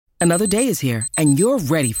Another day is here, and you're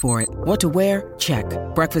ready for it. What to wear? Check.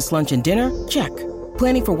 Breakfast, lunch, and dinner? Check.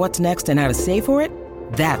 Planning for what's next and how to save for it?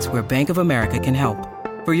 That's where Bank of America can help.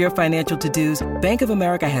 For your financial to-dos, Bank of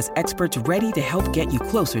America has experts ready to help get you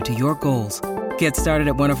closer to your goals. Get started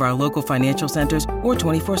at one of our local financial centers or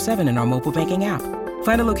 24/7 in our mobile banking app.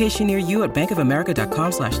 Find a location near you at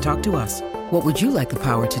bankofamerica.com/talktous. What would you like the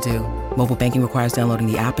power to do? Mobile banking requires downloading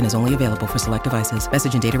the app and is only available for select devices.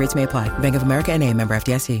 Message and data rates may apply. Bank of America N.A., member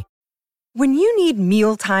FDIC. When you need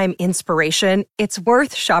mealtime inspiration, it's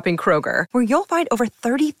worth shopping Kroger, where you'll find over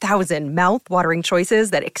 30,000 mouth-watering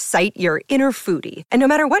choices that excite your inner foodie. And no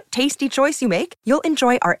matter what tasty choice you make, you'll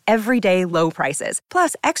enjoy our everyday low prices,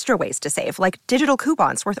 plus extra ways to save, like digital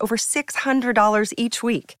coupons worth over $600 each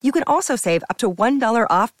week. You can also save up to $1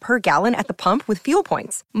 off per gallon at the pump with fuel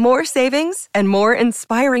points. More savings and more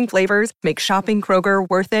inspiring flavors make shopping Kroger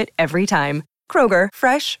worth it every time. Kroger,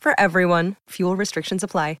 fresh for everyone. Fuel restrictions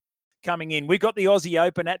apply. Coming in, we've got the Aussie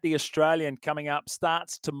Open at the Australian coming up.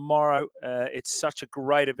 Starts tomorrow. It's such a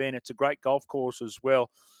great event. It's a great golf course as well.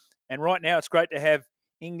 And right now, it's great to have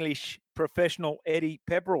English professional Eddie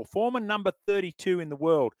Pepperell, former number 32 in the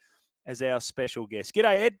world, as our special guest.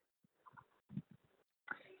 G'day, Ed.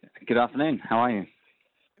 Good afternoon. How are you?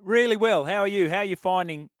 Really well. How are you? How are you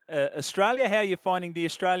finding Australia? How are you finding the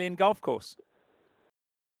Australian golf course?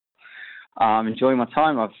 I'm enjoying my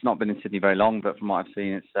time. I've not been in Sydney very long, but from what I've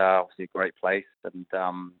seen, it's obviously a great place and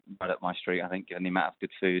right up my street, I think, given the amount of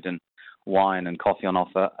good food and wine and coffee on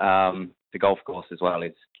offer. The golf course as well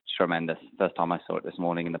is tremendous. First time I saw it this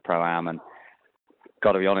morning in the Pro-Am, and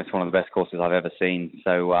got to be honest, one of the best courses I've ever seen.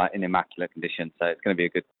 So in immaculate condition. So it's going to be a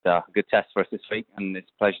good test for us this week, and it's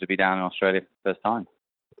a pleasure to be down in Australia for the first time.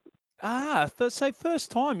 So first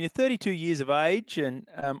time. You're 32 years of age and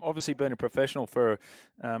obviously been a professional for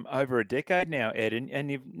over a decade now, Ed, and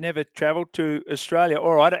you've never travelled to Australia.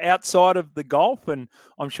 All right, outside of the golf, and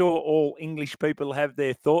I'm sure all English people have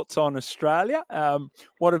their thoughts on Australia.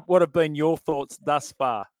 What have been your thoughts thus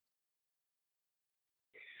far?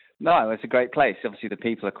 No, it's a great place. Obviously, the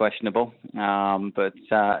people are questionable, but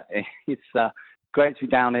it's great to be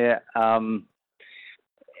down here.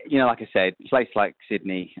 Like I said, a place like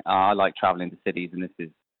Sydney, I like traveling to cities, and this is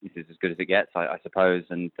as good as it gets, I suppose.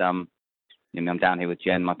 And I'm down here with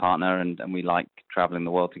Jen, my partner, and we like traveling the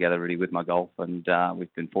world together really with my golf. And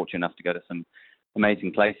we've been fortunate enough to go to some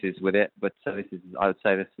amazing places with it. But I would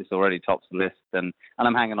say this already tops the list. And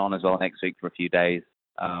I'm hanging on as well next week for a few days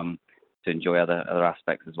to enjoy other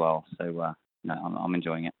aspects as well. So I'm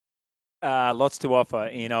enjoying it. Lots to offer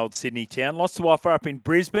in old Sydney town. Lots to offer up in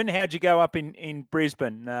Brisbane. How'd you go up in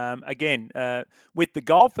Brisbane? Again, with the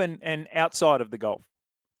golf and outside of the golf?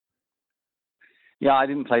 Yeah, I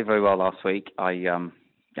didn't play very well last week. I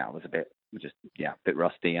was a bit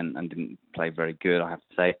rusty and didn't play very good, I have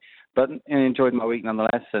to say. But enjoyed my week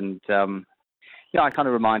nonetheless. And I kind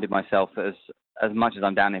of reminded myself that as much as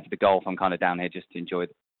I'm down here for the golf, I'm kind of down here just to enjoy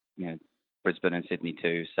Brisbane and Sydney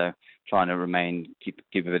too. So trying to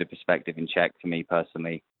give a bit of perspective and check for me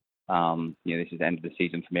personally. This is the end of the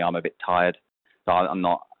season for me. I'm a bit tired. So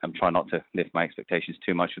I'm trying not to lift my expectations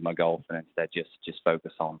too much with my golf, and instead just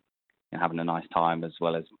focus on having a nice time, as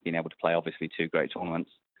well as being able to play obviously two great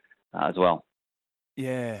tournaments as well.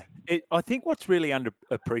 Yeah. I think what's really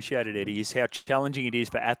underappreciated, Eddie, is how challenging it is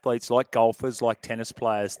for athletes like golfers, like tennis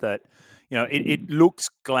players, that it looks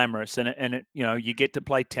glamorous and you get to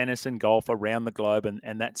play tennis and golf around the globe,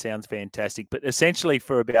 and that sounds fantastic. But essentially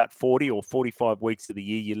for about 40 or 45 weeks of the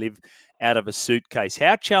year, you live out of a suitcase.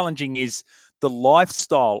 How challenging is the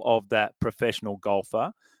lifestyle of that professional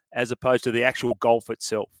golfer as opposed to the actual golf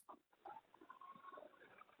itself?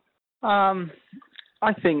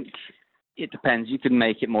 I think it depends. You can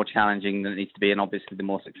make it more challenging than it needs to be, and obviously the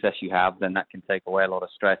more success you have, then that can take away a lot of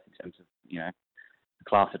stress in terms of the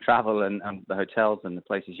class of travel and the hotels and the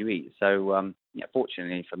places you eat. So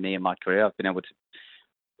fortunately for me in my career, I've been able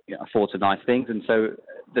to afford some nice things, and so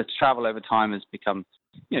the travel over time has become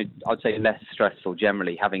I'd say less stressful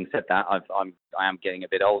generally. Having said that, I am getting a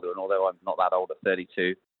bit older, and although I'm not that old at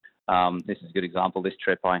 32, this is a good example. This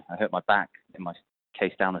trip I hurt my back in my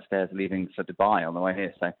case down the stairs leaving for Dubai on the way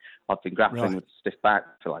here. So I've been grappling with stiff back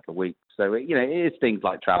for like a week. So, it is things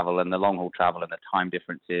like travel and the long haul travel and the time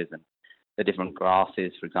differences and the different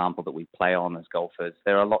grasses, for example, that we play on as golfers.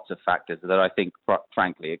 There are lots of factors that I think,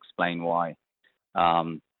 frankly, explain why,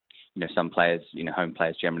 some players, home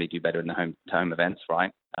players generally do better in the home events,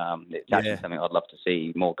 right? It's actually something I'd love to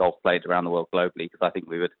see more golf played around the world globally, because I think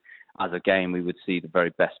we would, as a game, we would see the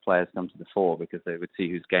very best players come to the fore, because they would see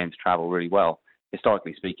whose games travel really well.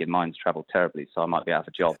 Historically speaking, mine's travelled terribly, so I might be out of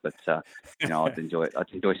a job, but I'd enjoy it. I'd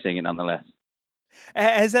enjoy seeing it nonetheless.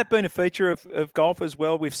 Has that been a feature of golf as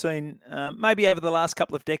well? We've seen maybe over the last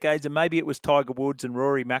couple of decades, and maybe it was Tiger Woods and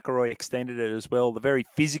Rory McIlroy extended it as well, the very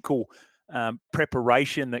physical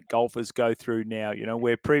preparation that golfers go through now,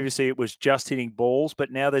 where previously it was just hitting balls,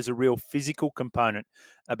 but now there's a real physical component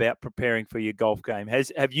about preparing for your golf game.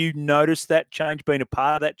 Have you noticed that change, been a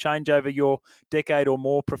part of that change over your decade or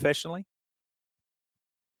more professionally?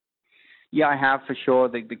 Yeah, I have for sure.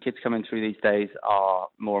 The kids coming through these days are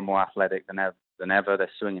more and more athletic than ever. They're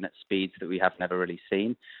swinging at speeds that we have never really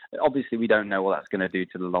seen. Obviously, we don't know what that's going to do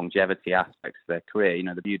to the longevity aspects of their career.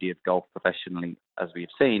 The beauty of golf professionally, as we've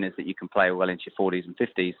seen, is that you can play well into your 40s and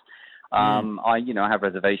 50s. I have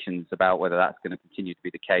reservations about whether that's going to continue to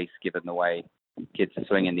be the case, given the way kids are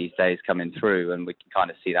swinging these days coming through, and we can kind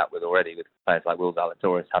of see that with players like Will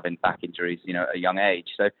Zalatoris having back injuries, at a young age.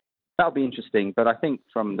 So that'll be interesting. But I think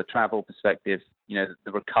from the travel perspective,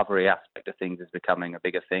 the recovery aspect of things is becoming a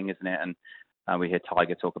bigger thing, isn't it? And we hear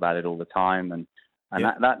Tiger talk about it all the time. And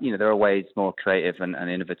that there are ways, more creative and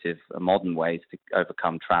innovative, modern ways to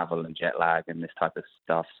overcome travel and jet lag and this type of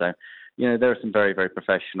stuff. So, there are some very, very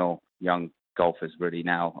professional young golfers really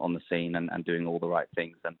now on the scene and doing all the right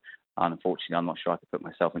things. And unfortunately, I'm not sure I could put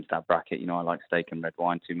myself into that bracket. I like steak and red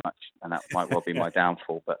wine too much, and that might well be my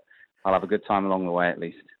downfall. But I'll have a good time along the way at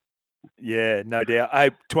least. Yeah, no doubt.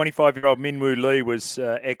 25-year-old Minwoo Lee was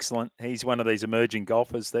excellent. He's one of these emerging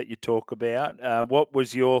golfers that you talk about. What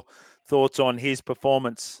was your thoughts on his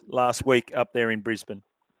performance last week up there in Brisbane?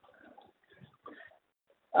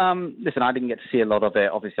 Listen, I didn't get to see a lot of it.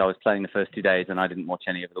 Obviously, I was playing the first 2 days and I didn't watch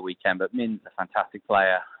any over the weekend, but Min's a fantastic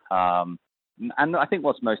player. And I think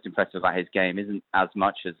what's most impressive about his game isn't as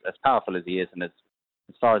much as powerful as he is and as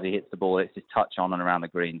far as he hits the ball, it's his touch on and around the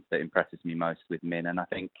greens that impresses me most with Min. And I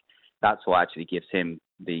think that's what actually gives him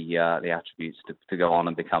the attributes to go on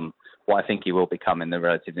and become what I think he will become in the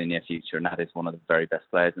relatively near future, and that is one of the very best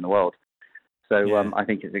players in the world. So I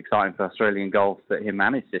think it's exciting for Australian golf that him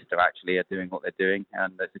and his sister actually are doing what they're doing,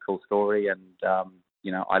 and it's a cool story. And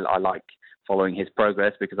I like following his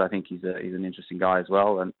progress because I think he's an interesting guy as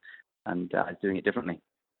well, and doing it differently.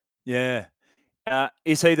 Yeah.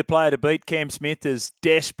 Is he the player to beat? Cam Smith is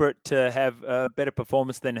desperate to have a better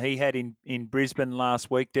performance than he had in Brisbane last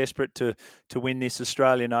week, desperate to win this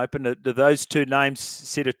Australian Open. Do those two names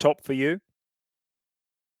sit atop for you?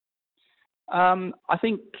 I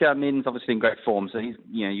think Min's obviously in great form, so he's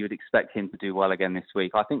you would expect him to do well again this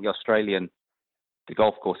week. I think the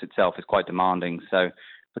golf course itself is quite demanding, so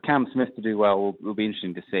for Cam Smith to do well will be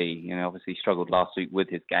interesting to see. Obviously he struggled last week with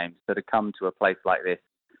his game, so to come to a place like this,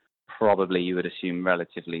 probably you would assume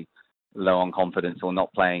relatively low on confidence or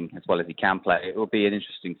not playing as well as he can play. It will be an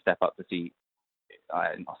interesting step up to see.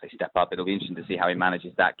 I'll say step up. It'll be interesting to see how he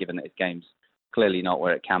manages that, given that his game's clearly not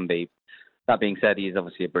where it can be. That being said, he is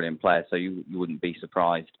obviously a brilliant player, so you wouldn't be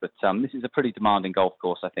surprised. But this is a pretty demanding golf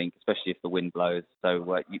course, I think, especially if the wind blows. So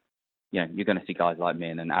you're going to see guys like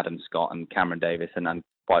Min and Adam Scott and Cameron Davis and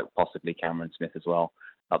quite possibly Cameron Smith as well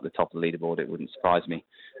up the top of the leaderboard. It wouldn't surprise me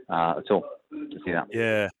at all to see that.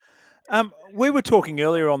 Yeah. We were talking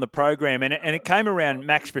earlier on the program, and it came around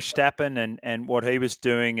Max Verstappen and what he was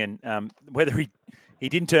doing, and whether he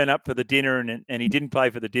didn't turn up for the dinner and he didn't play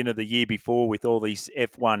for the dinner the year before with all these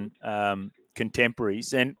F1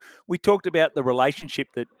 contemporaries. And we talked about the relationship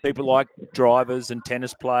that people like drivers and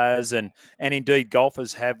tennis players and indeed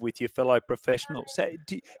golfers have with your fellow professionals. So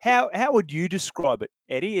how would you describe it,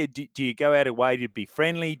 Eddie? Do you go out of way to be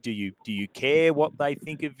friendly? Do you care what they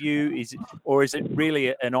think of you? Is it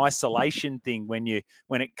really an isolation thing when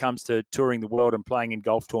it comes to touring the world and playing in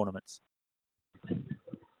golf tournaments?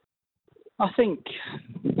 I think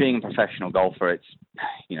being a professional golfer,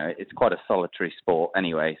 it's quite a solitary sport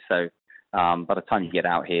anyway. So by the time you get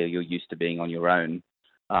out here, you're used to being on your own.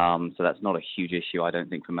 So that's not a huge issue, I don't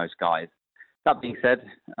think, for most guys. That being said,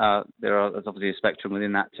 there's obviously a spectrum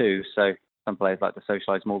within that too. So some players like to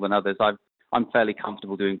socialise more than others. I'm fairly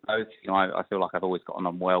comfortable doing both. I feel like I've always gotten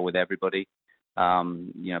on well with everybody.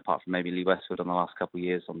 Apart from maybe Lee Westwood on the last couple of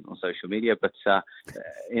years on social media, but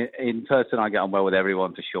in person I get on well with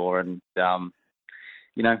everyone for sure, and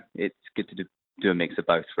it's good to do a mix of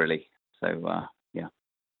both really. So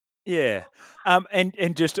yeah,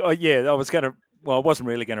 and just I wasn't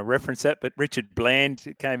really going to reference that, but Richard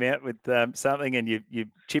Bland came out with something, and you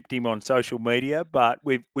chipped him on social media. But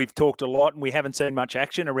we've talked a lot, and we haven't seen much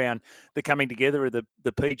action around the coming together of the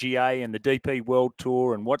PGA and the DP World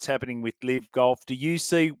Tour and what's happening with Live Golf. Do you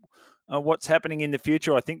see what's happening in the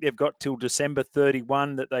future? I think they've got till December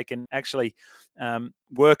 31 that they can actually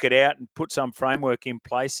work it out and put some framework in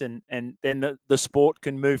place, and then the sport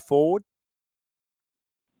can move forward.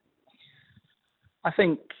 I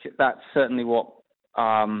think that's certainly what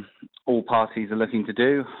all parties are looking to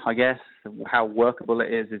do, I guess. How workable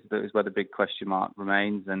it is where the big question mark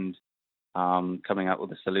remains, and coming up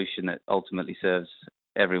with a solution that ultimately serves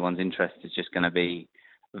everyone's interest is just going to be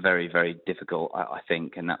very, very difficult, I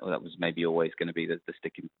think, and that was maybe always going to be the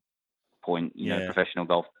sticking point. You know, professional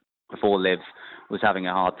golf before Liv was having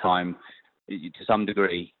a hard time to some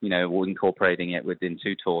degree, incorporating it within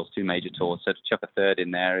two major tours. So to chuck a third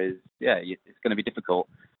in there is, it's going to be difficult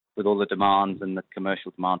with all the demands and the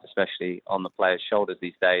commercial demands, especially on the players' shoulders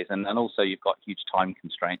these days. And also you've got huge time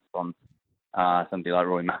constraints on somebody like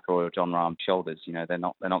Rory McIlroy or John Rahm's shoulders. They're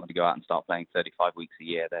not going to go out and start playing 35 weeks a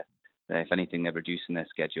year. They're if anything, they're reducing their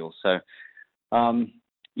schedule. So,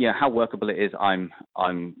 how workable it is, I'm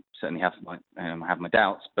certainly have my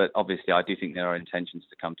doubts, but obviously I do think there are intentions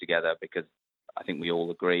to come together, because I think we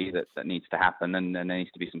all agree that needs to happen, and there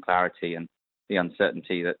needs to be some clarity, and the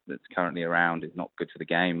uncertainty that's currently around is not good for the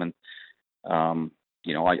game. And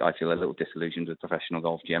I feel a little disillusioned with professional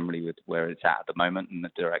golf generally, with where it's at the moment and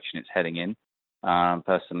the direction it's heading in,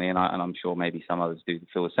 personally, and I'm sure maybe some others do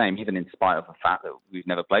feel the same, even in spite of the fact that we've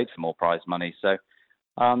never played for more prize money. So,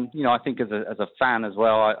 I think as a fan as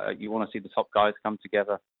well, you want to see the top guys come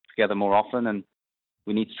together more often, and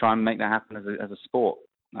we need to try and make that happen as a sport.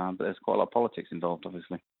 But there's quite a lot of politics involved,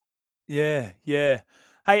 obviously. Yeah.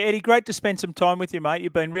 Hey, Eddie, great to spend some time with you, mate.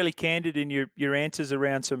 You've been really candid in your answers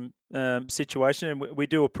around some situation, and we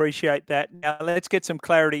do appreciate that. Now, let's get some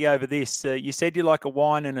clarity over this. You said you like a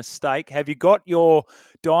wine and a steak. Have you got your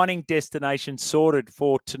dining destination sorted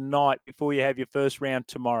for tonight before you have your first round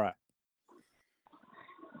tomorrow?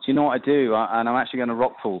 Do you know what I do? And I'm actually going to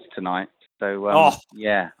Rockpools tonight. So,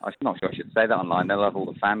 yeah, I'm not sure I should say that online. They'll have all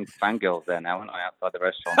the fangirls there now, won't I, outside the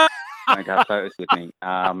restaurant, trying to have photos with me,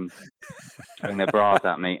 throwing their bras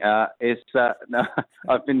at me. No,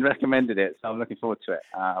 I've been recommended it, so I'm looking forward to it.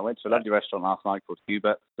 I went to a lovely restaurant last night called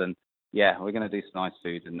Hubert's, and yeah, we're going to do some nice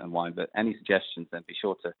food and wine. But any suggestions, then be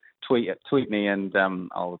sure to tweet me, and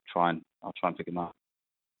I'll try and pick them up.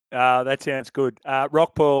 That sounds good.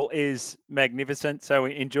 Rockpool is magnificent, so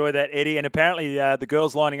enjoy that, Eddie. And apparently the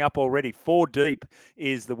girls lining up already. 4 deep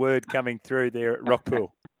is the word coming through there at Rockpool.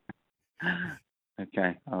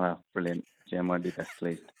 Okay. Oh, well, brilliant. Jim won't be best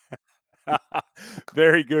pleased.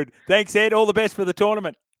 Very good. Thanks, Ed. All the best for the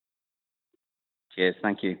tournament. Cheers.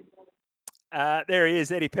 Thank you. There he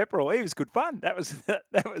is, Eddie Pepperell. He was good fun. That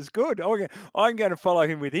was good. I'm going to follow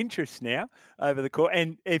him with interest now over the course.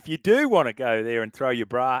 And if you do want to go there and throw your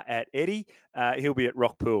bra at Eddie, he'll be at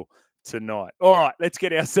Rockpool tonight. All right, let's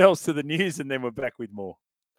get ourselves to the news, and then we're back with more.